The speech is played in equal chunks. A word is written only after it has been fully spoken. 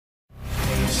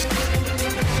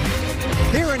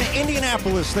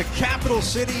Indianapolis, the capital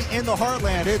city in the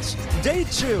heartland. It's day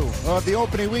 2 of the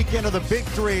opening weekend of the Big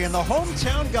 3, and the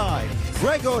hometown guy,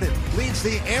 Greg Oden, leads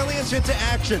the Aliens into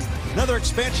action. Another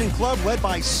expansion club led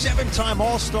by 7-time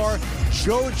All-Star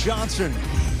Joe Johnson.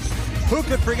 Who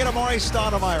could forget Amari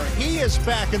Stoudemire? He is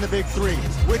back in the Big 3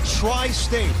 with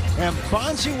Tri-State and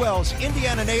Bonzi Wells,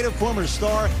 Indiana native, former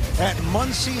star at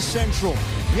Muncie Central.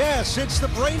 Yes, it's the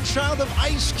brainchild of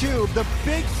Ice Cube, the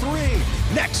Big 3,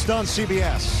 next on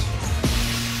CBS.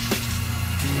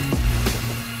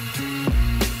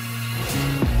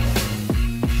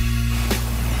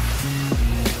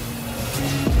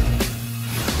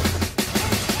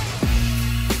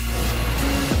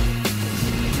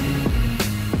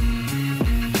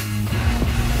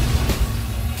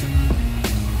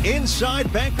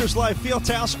 Inside Bankers Life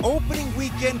Fieldhouse, opening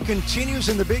weekend continues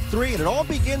in the Big 3, and it all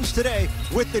begins today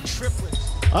with the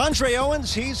Triplets. Andre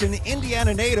Owens, he's an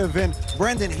Indiana native, and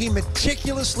Brendan, he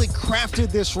meticulously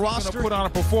crafted this roster. Put on a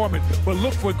performance, but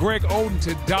look for Greg Oden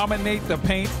to dominate the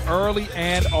paint early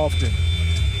and often.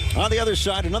 On the other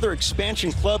side, another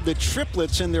expansion club, the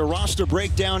Triplets, in their roster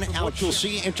breakdown. Out you'll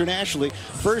see internationally.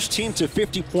 First team to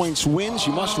 50 points wins.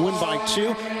 You must win by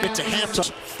 2. Get to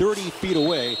halftime 30 feet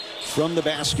away from the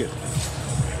basket.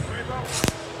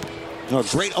 A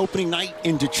great opening night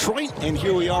in Detroit, and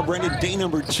here we are, Brendan, day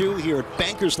number 2 here at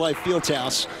Bankers Life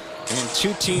Fieldhouse. And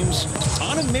 2 teams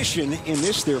on a mission in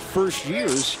this, their first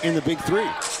years in the Big 3.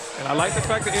 And I like the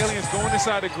fact that Aliens going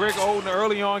inside to Greg Oden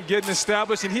early on, getting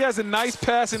established. And he has a nice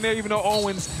pass in there, even though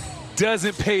Owens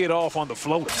doesn't pay it off on the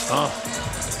floater.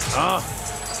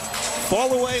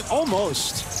 Fall away,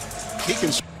 almost. He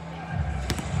can.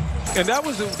 And that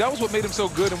was what made him so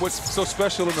good and what's so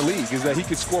special in the league, is that he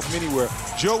could score from anywhere.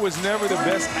 Joe was never the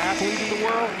best athlete in the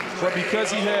world, but because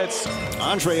he had...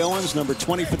 Andre Owens, number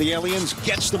 20 for the Aliens,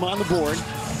 gets them on the board.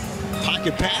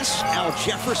 Pocket pass, Al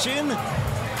Jefferson,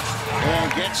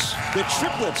 and gets the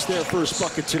Triplets their first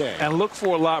bucket today. And look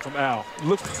for a lot from Al.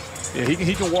 Look, yeah,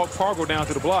 he can walk Pargo down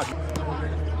to the block.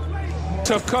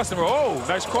 Tough customer. Oh,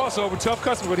 nice crossover, tough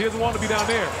customer, but he doesn't want to be down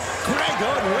there. Greg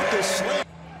Oden with the slam.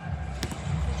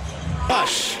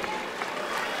 Rush.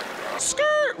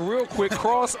 Skirt. Real quick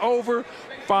crossover.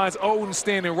 Finds Oden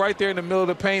standing right there in the middle of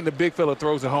the paint. The big fella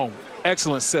throws it home.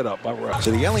 Excellent setup by Rush.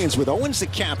 So the Aliens with Owens the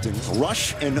captain,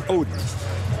 Rush and Oden.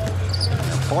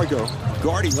 Pargo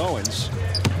guarding Owens.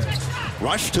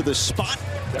 Rush to the spot.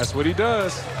 That's what he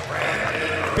does.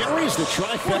 Buries the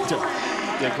trifecta.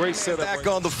 Yeah, great setup. Back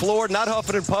on the floor, not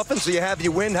huffing and puffing, so you have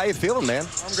your win. How you feeling, man?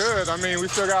 I'm good. I mean, we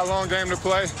still got a long game to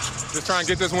play. Just trying to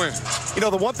get this win. You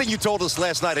know, the one thing you told us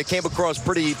last night, it came across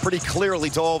pretty clearly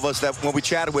to all of us that when we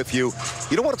chatted with you,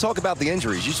 you don't want to talk about the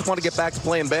injuries. You just want to get back to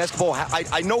playing basketball.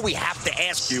 I know we have to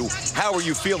ask you, how are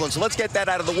you feeling? So let's get that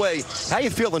out of the way. How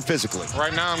you feeling physically?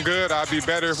 Right now, I'm good. I'd be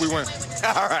better if we win.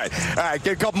 All right.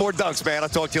 Get a couple more dunks, man. I'll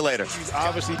talk to you later. He's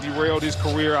obviously derailed his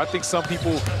career. I think some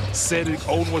people said that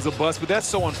Oden was a bust, but that's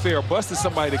so unfair. A bust is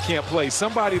somebody that can't play.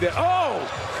 Somebody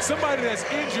that's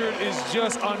injured is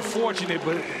just unfortunate,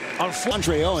 but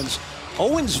Andre Owens.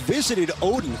 Owens visited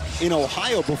Oden in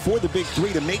Ohio before the Big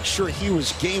 3 to make sure he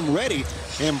was game ready.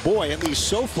 And boy, at least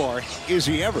so far, is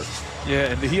he ever.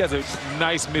 Yeah, and he has a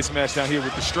nice mismatch down here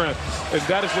with the strength. And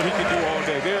that is what he can do all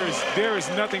day. There is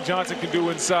nothing Johnson can do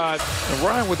inside. And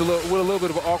Ryan with a little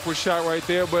bit of an awkward shot right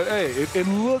there, but hey, it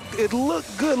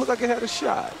looked good. Looked like it had a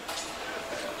shot.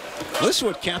 Listen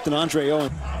to what Captain Andre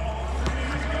Owens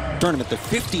tournament. The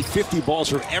 50-50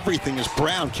 balls are everything as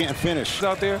Brown can't finish.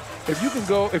 Out there, if you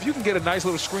can get a nice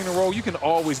little screen and roll, you can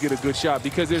always get a good shot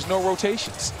because there's no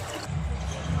rotations.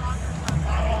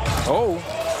 Oh.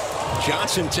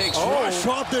 Johnson takes Rush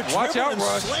off the watch out, and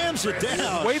Rush. Slams it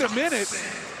down. Wait a minute.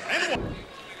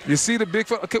 You see the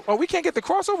big... Okay, we can't get the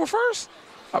crossover first?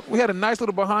 We had a nice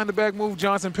little behind-the-back move.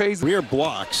 Johnson pays... Rear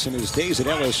blocks in his days at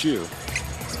LSU.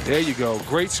 There you go.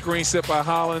 Great screen set by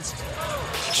Hollins.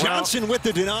 Johnson with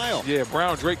the denial. Yeah,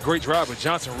 Brown, great drive, but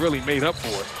Johnson really made up for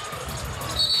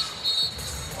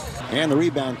it. And the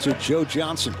rebound to Joe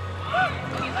Johnson.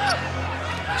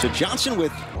 So Johnson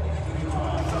with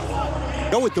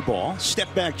the ball.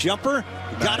 Step back jumper.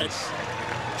 Got it.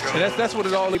 And that's what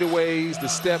it all either ways. The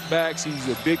step backs. He's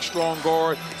a big, strong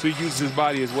guard, so he uses his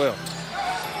body as well.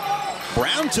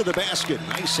 Brown to the basket.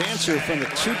 Nice answer from the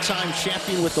 2-time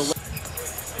champion with the...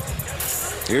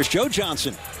 Here's Joe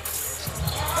Johnson.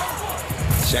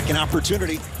 Second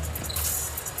opportunity.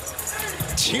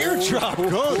 Teardrop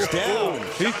goes down.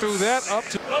 He threw that up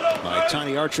to... By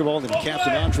Tiny Archibald and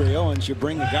Captain Andre Owens, you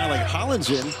bring a guy like Hollins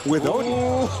in with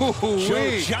Oden.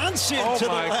 Joe Johnson to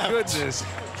the left. Oh, my goodness.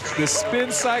 The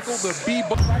spin cycle, the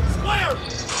B-ball.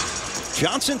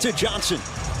 Johnson to Johnson.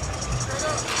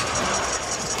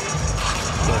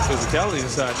 physicality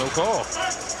inside, no call.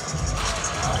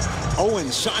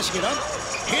 Owens sizing it up,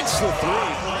 hits the three.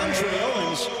 Andre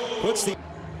Owens puts the...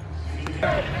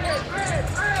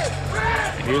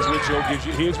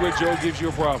 Here's where Joe gives you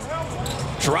a problem.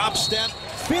 Drop step,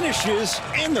 finishes,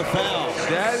 and the foul.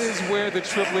 That is where the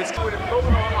triplets...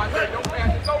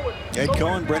 Ed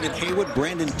Cohen, Brendan Haywood,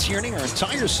 Brandon Tierney, our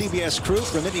entire CBS crew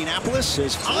from Indianapolis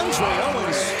says Andre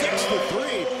Owens sticks the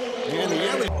three. And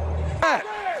the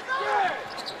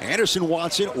Anderson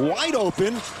wants it wide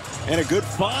open. And a good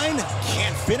find.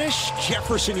 Can't finish.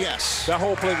 Jefferson, yes. That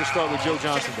whole play will start with Joe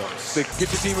Johnson, though. To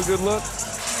get your team a good look,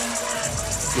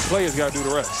 the players got to do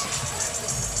the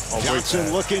rest.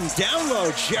 Johnson looking down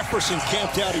low. Jefferson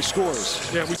camped out. He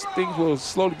scores. Yeah, things will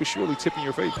slowly but surely tip in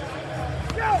your favor.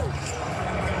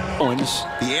 Owens,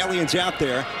 the aliens out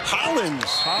there. Hollins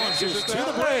is to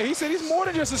the play. He said he's more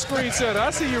than just a screen setter.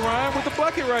 I see you, Ryan, with the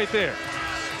bucket right there.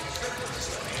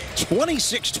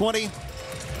 26-20.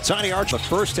 Tiny Arch, the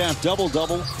first half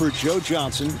double-double for Joe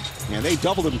Johnson, and they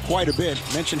doubled him quite a bit.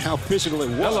 Mentioned how physical it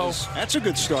was. Hello. That's a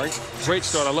good start. Great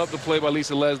start. I love the play by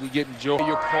Lisa Leslie getting Joe.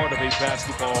 You're part of a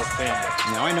basketball family.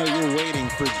 Now, I know you're waiting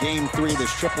for Game 3 of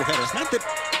this triple-header. It's not that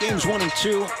Games 1 and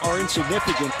 2 are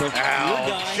insignificant, but your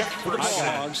guy for the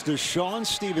Bulldogs, Deshaun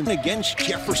Stevens against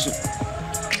Jefferson.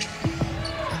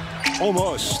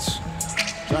 Almost.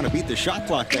 Trying to beat the shot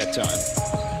clock that time.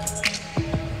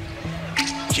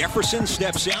 Jefferson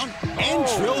steps out and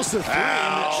drills the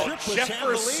three.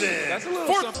 Jefferson. That's a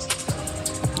little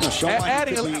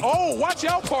something. Oh, watch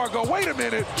out, Pargo. Wait a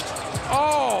minute.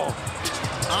 Oh.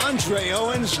 Andre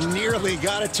Owens nearly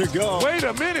got it to go. Wait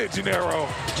a minute, Gennaro.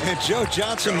 And Joe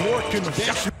Johnson more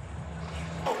conventional.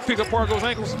 Pick up Pargo's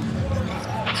ankles.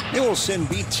 They will send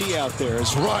BT out there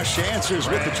as Rush answers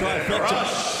with the trifecta.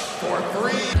 Rush for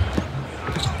three.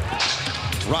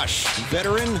 Rush,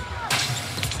 veteran.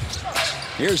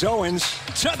 Here's Owens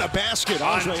to the basket.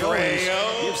 Andre Owens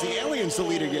gives the aliens the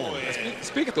lead again.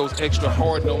 Speak of those extra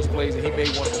hard-nosed plays, and he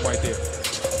made one of them right there.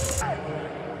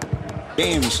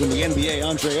 Games in the NBA,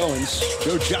 Andre Owens,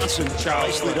 Joe Johnson,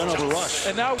 nicely done over Rush.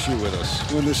 And now you with us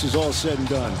when this is all said and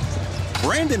done.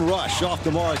 Brandon Rush off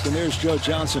the mark, and there's Joe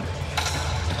Johnson.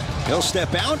 He'll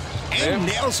step out and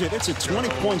nails it. It's a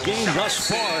 20-point game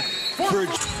thus far.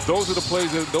 Those are the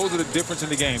plays, those are the difference in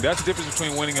the game. That's the difference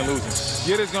between winning and losing.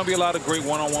 Yeah, there's going to be a lot of great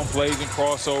one-on-one plays and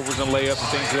crossovers and layups and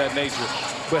things of that nature.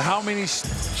 But how many...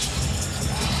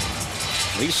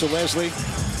 Lisa Leslie,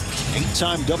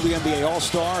 8-time WNBA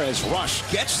All-Star, as Rush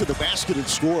gets to the basket and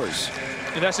scores.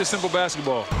 And that's just simple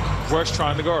basketball. Rush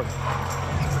trying to guard.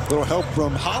 Little help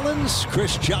from Hollins.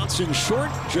 Chris Johnson short.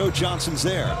 Joe Johnson's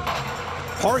there.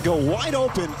 Pargo wide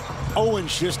open.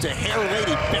 Owens just a hair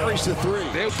lady, buries the three.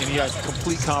 And he has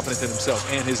complete confidence in himself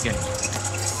and his game.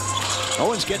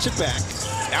 Owens gets it back.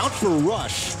 Out for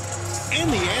Rush. And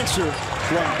the answer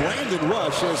from Brandon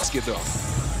Rush is get off.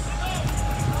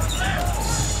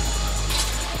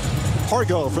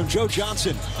 Pargo from Joe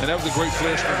Johnson. And that was a great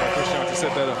flare screen by Chris Johnson to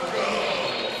set that up.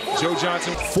 Joe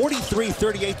Johnson.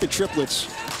 43-38 the Triplets.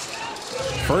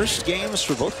 First games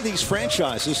for both of these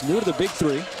franchises, new to the Big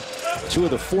 3. Two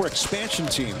of the 4 expansion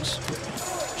teams.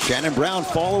 Shannon Brown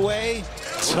fall away.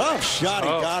 Tough shot, he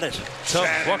got it. Tough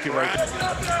bucket right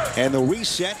there. And the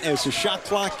reset as the shot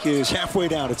clock is halfway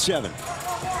down at 7.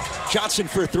 Johnson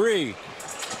for 3.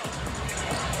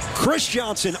 Chris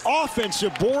Johnson,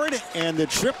 offensive board, and the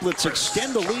Triplets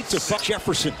extend the lead to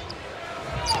Jefferson.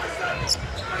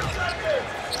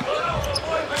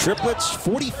 Triplets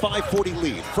 45-40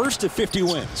 lead. First of 50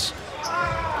 wins.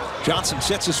 Johnson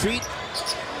sets his feet.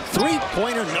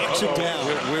 Three-pointer knocks it down.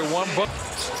 We're one bucket.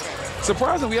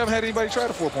 Surprising we haven't had anybody try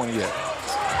the 4-pointer yet.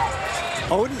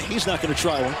 Odin, he's not going to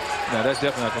try one. No, that's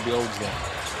definitely not going to be Odin's game.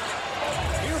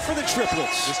 Here for the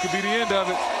Triplets. This could be the end of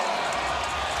it.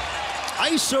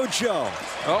 ISO Joe.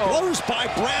 Blows by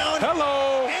Brown.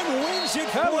 Hello. And wins it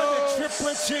for the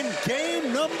Triplets in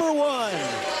game number 1.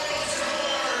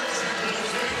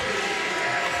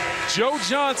 Joe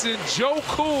Johnson, Joe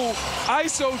Cool,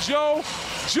 ISO Joe,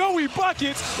 Joey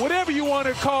Buckets, whatever you want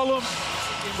to call him.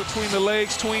 In between the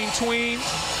legs, tween,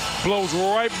 blows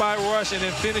right by Rush and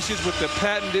then finishes with the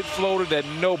patented floater that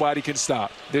nobody can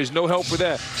stop. There's no help for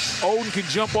that. Odin can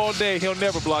jump all day. He'll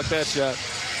never block that shot.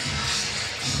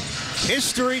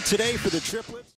 History today for the Triplets.